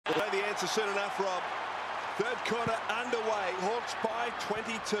answer soon enough, Rob. Third quarter underway. Hawks by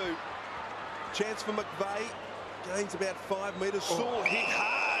 22. Chance for McVeigh. Gains about 5 metres. Sewell hit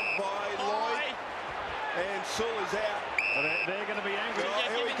hard by Lloyd. And Sewell is out. They're going to be angry.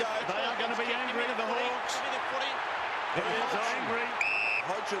 Oh, here we go. They are going to be angry, the Hawks. They're angry.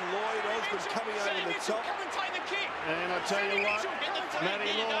 Hodge and Lloyd. Osborne coming over the top. And I tell you what,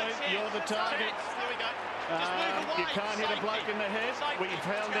 Matty Lloyd, you're the target. You can't hit a bloke in the head. We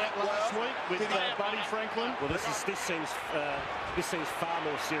found out last week with Buddy Franklin. Well, this seems far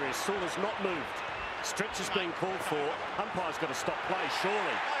more serious. Sewell has not moved. Stretch is being called for. Umpire's got to stop play,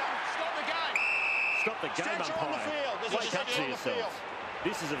 surely. Stop the game. Stop the game, umpire. Wake up to yourself.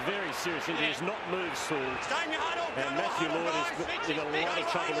 This is a very serious injury. He's not moved, Sewell. And Matthew Lloyd is in a lot of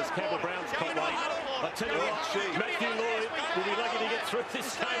trouble as Campbell Brown's caught late. I tell you what, Matthew Lloyd will be lucky to get through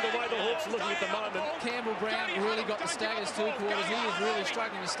this game the way the Hawks are looking at the moment. Campbell Brown really got the staggers 2 quarters. He is really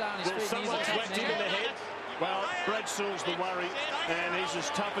struggling to stay on his feet. Someone's whacked him in the head. Well, Brad Sewell's the worry, and he's as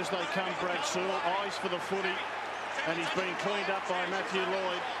tough as they come, Brad Sewell. Eyes for the footy, and he's being cleaned up by Matthew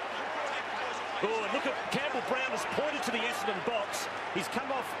Lloyd. Oh, and look at Campbell Brown has pointed to the Essendon box. He's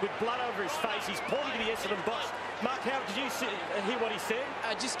come off with blood over his face. He's pointing to the Essendon box. Mark, how did you hear what he said?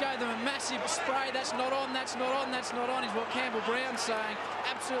 Just gave them a massive spray. That's not on, that's not on, that's not on, is what Campbell Brown's saying.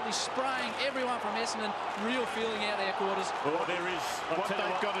 Absolutely spraying everyone from Essendon. Real feeling out their quarters. Oh, there is. What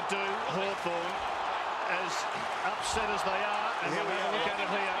they've got to do, Hawthorn, as upset as they are, and we'll have a look at it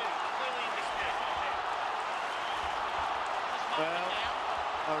here. Well,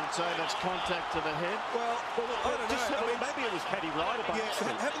 I would say that's contact to the head. Well I don't know. Maybe it was Paddy Ryder by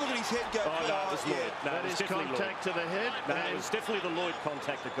accident. Have a look at his head go. Oh, no, it was Lloyd. No, that is contact to the head. No, it was definitely the Lloyd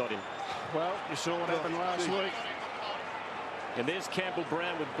contact that got him. Well, you saw what happened last week. And there's Campbell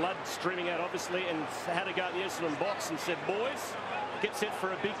Brown with blood streaming out, obviously, and had to go at the Essendon box and said, boys, get set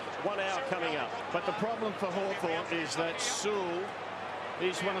for a big 1 hour coming up. But the problem for Hawthorn is that Sewell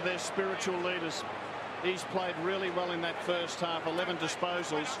is one of their spiritual leaders. He's played really well in that first half, 11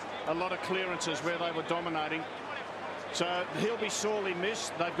 disposals, a lot of clearances where they were dominating. So he'll be sorely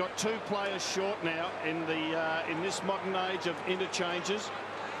missed. They've got 2 players short now in this modern age of interchanges,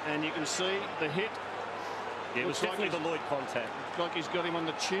 and you can see the hit. Yeah, it was definitely the Lloyd contact. Looks like he's got him on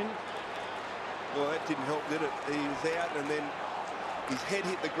the chin. Well, that didn't help, did it? He was out, and then his head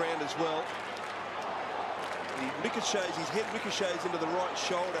hit the ground as well. His head ricochets into the right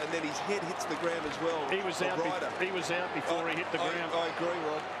shoulder, and then his head hits the ground as well. He was out before he hit the ground. I agree,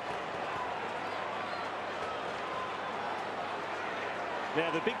 Rob.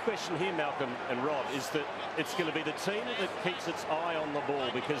 Now, the big question here, Malcolm and Rob, is that it's going to be the team that keeps its eye on the ball,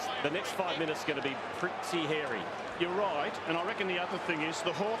 because the next 5 minutes are going to be pretty hairy. You're right, and I reckon the other thing is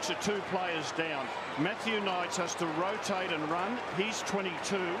the Hawks are 2 players down. Matthew Knights has to rotate and run. He's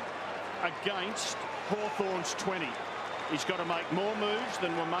 22 against Hawthorn's 20. He's got to make more moves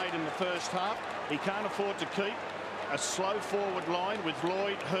than were made in the first half. He can't afford to keep a slow forward line with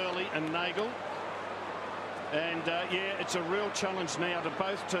Lloyd, Hurley and Nagel. And yeah, it's a real challenge now to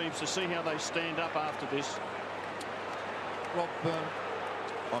both teams to see how they stand up after this. Rob,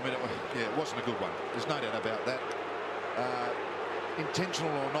 I mean, it wasn't a good one. There's no doubt about that.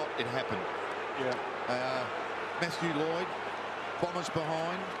 Intentional or not, it happened. Yeah. Matthew Lloyd, Bombers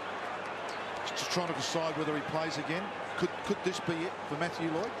behind, just trying to decide whether he plays again. Could this be it for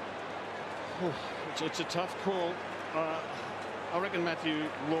Matthew Lloyd? It's a tough call. I reckon Matthew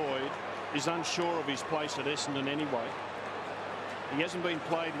Lloyd is unsure of his place at Essendon anyway. He hasn't been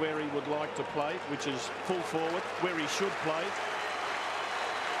played where he would like to play, which is full forward, where he should play.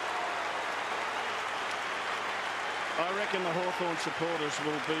 I reckon the Hawthorn supporters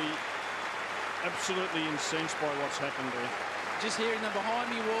will be absolutely incensed by what's happened there. Just hearing them behind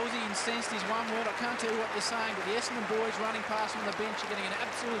me, Wallsy, incensed is one word. I can't tell you what they're saying, but the Essendon boys running past on the bench are getting an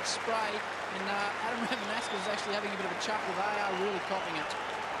absolute spray, and Adam Ramanaska is actually having a bit of a chuckle. They are really copping it.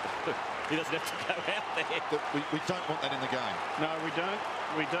 He doesn't have to go out there. We don't want that in the game. No, we don't.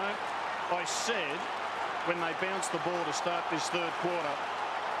 We don't. I said when they bounced the ball to start this third quarter,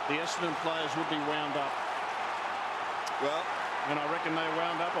 the Essendon players would be wound up. Well, and I reckon they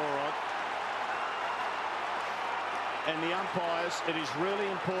wound up all right. And the umpires, it is really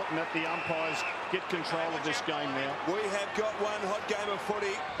important that the umpires get control of this game now. We have got one hot game of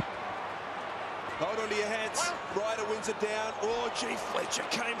footy. Hold on to your hats. Ryder wins it down. Oh, gee, Fletcher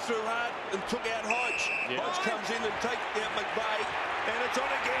came through hard and took out Hodge. Yeah. Hodge comes in and takes out McVeigh, and it's on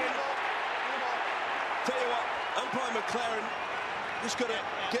again. Tell you what, umpire McLaren just got to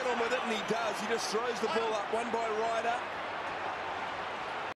get on with it, and he does. He just throws the ball up, one by Ryder.